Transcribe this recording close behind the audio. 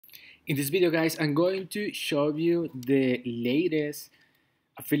In this video, guys, I'm going to show you the latest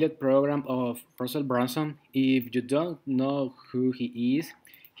affiliate program of Brunson. If you don't know who he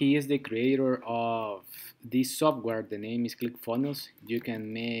is the creator of this software. The name is ClickFunnels. You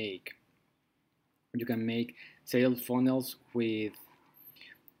can make sales funnels with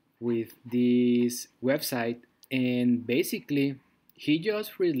this website, and basically he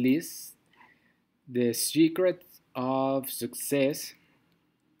just released the secret of success.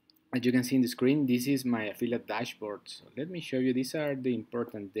 As you can see in the screen, this is my affiliate dashboard. So let me show you. These are the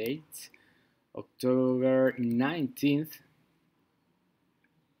important dates. October 19th,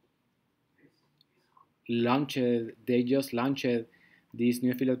 they just launched this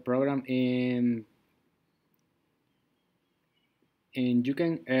new affiliate program, and you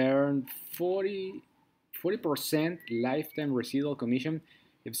can earn 40% lifetime residual commission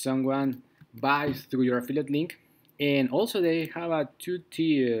if someone buys through your affiliate link. And also they have a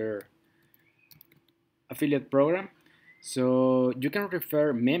two-tier affiliate program, so you can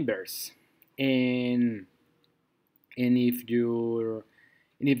refer members, and if your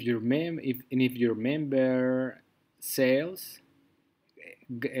member sales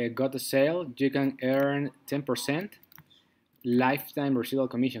got a sale, you can earn 10% lifetime residual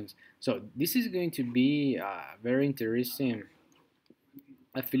commissions. So this is going to be a very interesting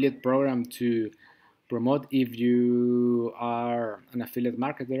affiliate program to promote if you are an affiliate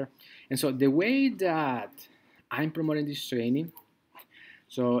marketer. And so the way that I'm promoting this training,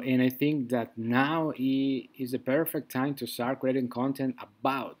 and I think that now is the perfect time to start creating content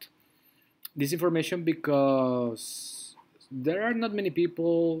about this information, because there are not many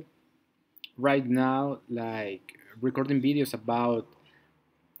people right now like recording videos about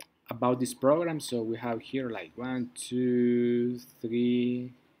this program. So we have here like 1, 2,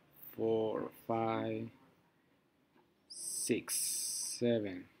 3, 4, 5, 6,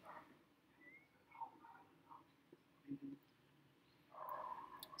 7.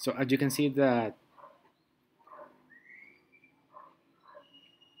 So as you can see that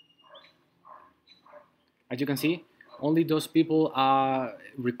only those people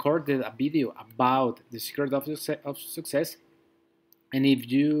recorded a video about the secret of success. And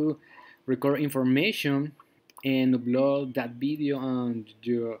if you record information and upload that video on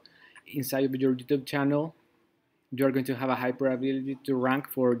inside of your YouTube channel, you're going to have a high probability to rank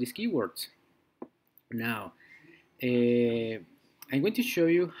for these keywords. Now, I'm going to show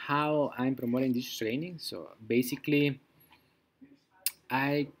you how I'm promoting this training. So basically,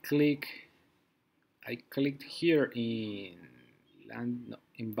 I clicked here in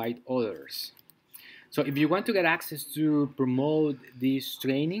invite others. So if you want to get access to promote this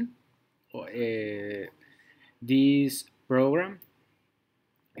training or this program,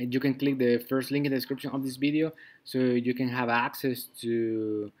 and you can click the first link in the description of this video, so you can have access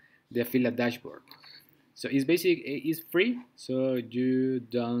to the affiliate dashboard. So it's free, so you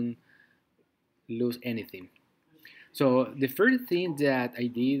don't lose anything. So the first thing that I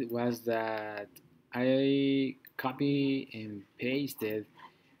did was that I copy and pasted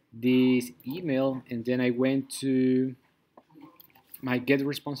this email, and then I went to my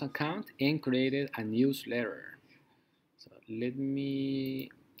GetResponse account and created a newsletter. So let me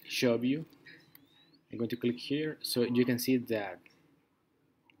show you. I'm going to click here, so you can see that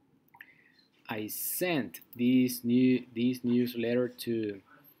I sent this newsletter to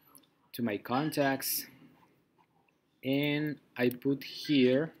my contacts, and I put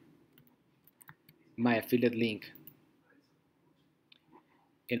here my affiliate link.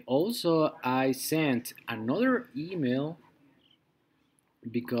 And also I sent another email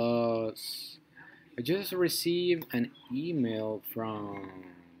because I just received an email from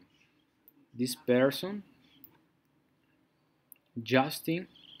this person, Justin,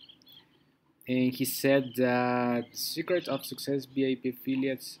 and he said that Secret of Success VIP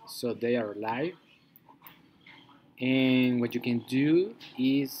affiliates, so they are live, and what you can do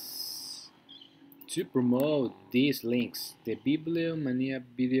is to promote these links, the Bibliomania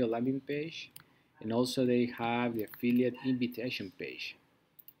video landing page, and also they have the affiliate invitation page.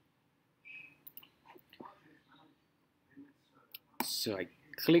 So I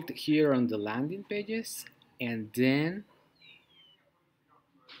clicked here on the landing pages, and then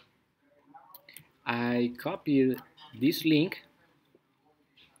I copied this link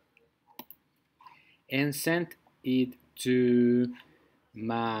and sent it to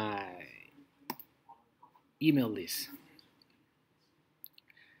my email list.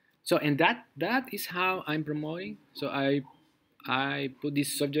 So, and that is how I'm promoting. So I put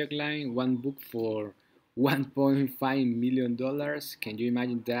this subject line: one book for $1.5 million. Can you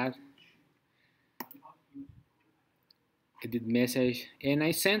imagine that? edit message, and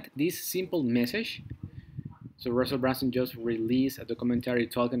I sent this simple message. So Russell Brunson just released a documentary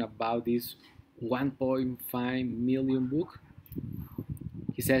talking about this 1.5 million book.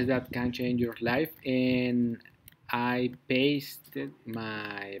 He says that can change your life, and I pasted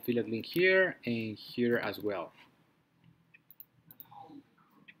my affiliate link here and here as well.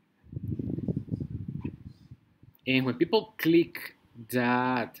 And when people click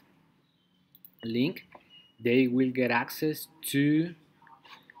that link, they will get access to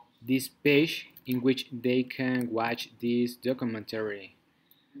this page in which they can watch this documentary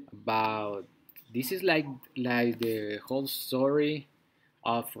about, this is like the whole story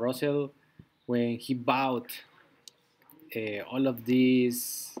of Russell when he bought all of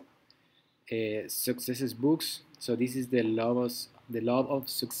these successes books. So this is the Love of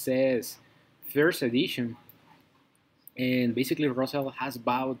Success first edition, and basically Russell has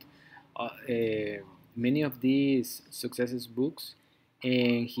bought many of these successes books,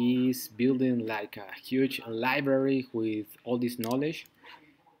 and he's building like a huge library with all this knowledge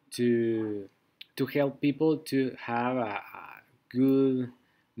to help people to have a good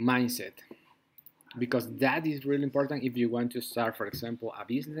mindset, because that is really important if you want to start, for example, a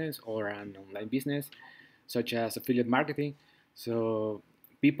business or an online business such as affiliate marketing. So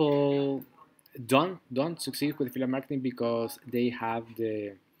people don't succeed with affiliate marketing because they have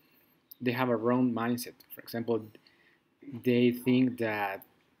a wrong mindset. For example, they think that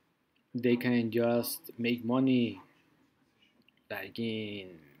they can just make money like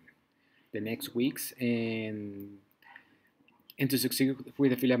in the next weeks, and to succeed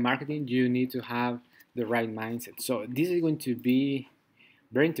with affiliate marketing you need to have the right mindset. So this is going to be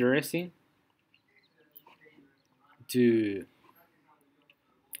very interesting to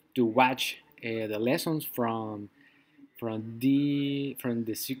watch the lessons from the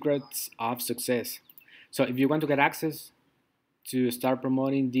secrets of success. So if you want to get access to start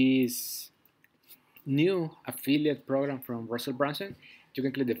promoting this new affiliate program from Russell Brunson, you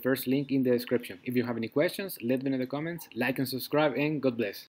can click the first link in the description. If you have any questions, let me know in the comments, like and subscribe, and God bless.